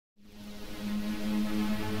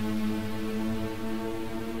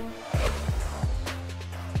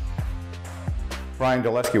Brian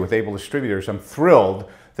Dulesky with Able Distributors. I'm thrilled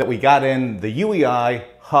that we got in the UEI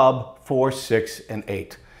HUB-4, 6, and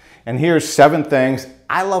 8. And here's 7 things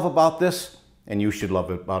I love about this, and you should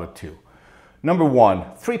love about it too. Number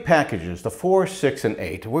 1, 3 packages, the 4, 6, and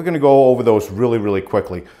 8. We're going to go over those really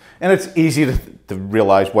quickly. And it's easy to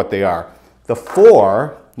realize what they are. The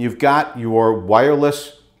 4, you've got your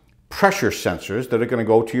wireless pressure sensors that are going to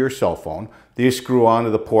go to your cell phone. These screw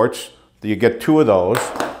onto the ports. You get 2 of those.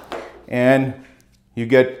 And you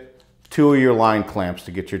get 2 of your line clamps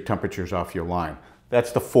to get your temperatures off your line.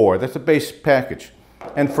 That's the 4. That's the base package.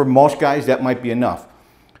 And for most guys, that might be enough.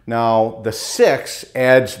 Now, the 6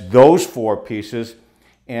 adds those 4 pieces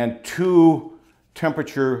and 2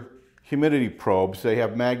 temperature humidity probes. They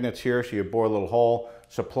have magnets here, so you bore a little hole,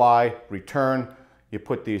 supply, return. You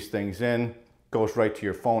put these things in, goes right to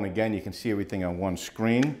your phone. Again, you can see everything on one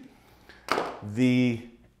screen. The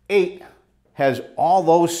 8 has all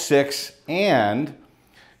those 6, and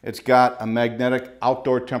it's got a magnetic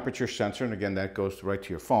outdoor temperature sensor, and again, that goes right to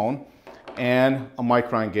your phone, and a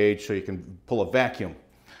micron gauge so you can pull a vacuum.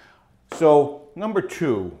 So, number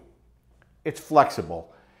 2, it's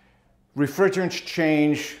flexible. Refrigerants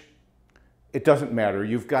change, it doesn't matter.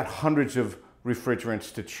 You've got hundreds of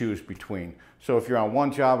refrigerants to choose between. So if you're on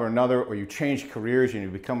one job or another, or you change careers and you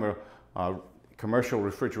become a commercial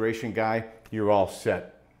refrigeration guy, you're all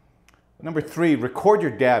set. Number 3, record your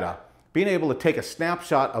data. Being able to take a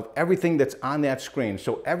snapshot of everything that's on that screen.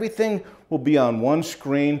 So everything will be on one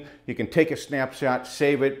screen. You can take a snapshot,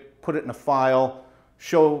 save it, put it in a file,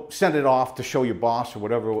 send it off to show your boss or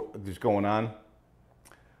whatever is going on.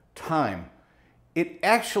 Time. It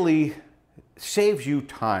actually saves you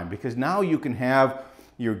time because now you can have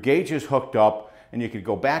your gauges hooked up and you can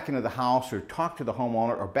go back into the house or talk to the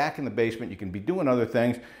homeowner or back in the basement. You can be doing other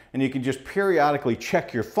things and you can just periodically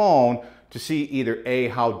check your phone to see either A,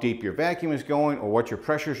 how deep your vacuum is going or what your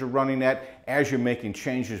pressures are running at. As you're making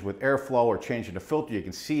changes with airflow or changing the filter, you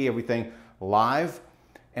can see everything live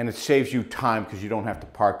and it saves you time because you don't have to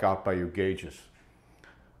park out by your gauges.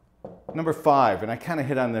 Number 5, and I kind of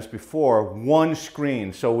hit on this before, one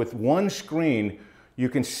screen. So with one screen, you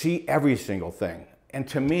can see every single thing. And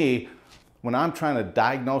to me, when I'm trying to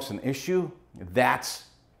diagnose an issue, that's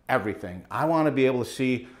everything. I want to be able to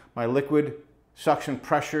see my liquid suction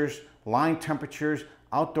pressures, line temperatures,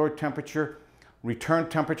 outdoor temperature, return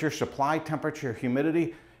temperature, supply temperature,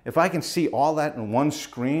 humidity. If I can see all that in one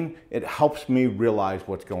screen, it helps me realize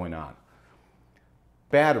what's going on.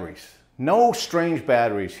 Batteries. No strange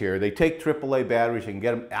batteries here. They take AAA batteries. You can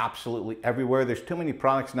get them absolutely everywhere. There's too many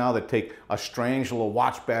products now that take a strange little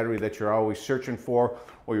watch battery that you're always searching for,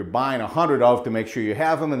 or you're buying 100 of to make sure you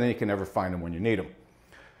have them, and then you can never find them when you need them.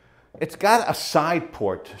 It's got a side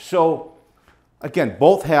port. So again,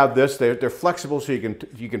 both have this. They're flexible, so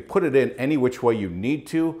you can put it in any which way you need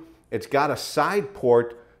to. It's got a side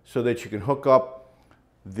port so that you can hook up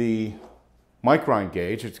the micron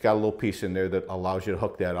gauge. It's got a little piece in there that allows you to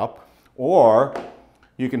hook that up. Or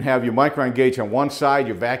you can have your micron gauge on one side,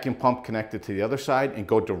 your vacuum pump connected to the other side, and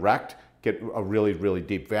go direct, get a really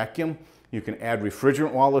deep vacuum. You can add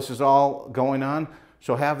refrigerant while this is all going on.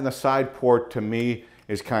 So having the side port to me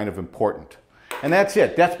is kind of important. And that's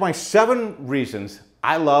it. That's my 7 reasons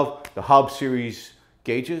I love the Hub series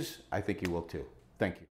gauges. I think you will too. Thank you.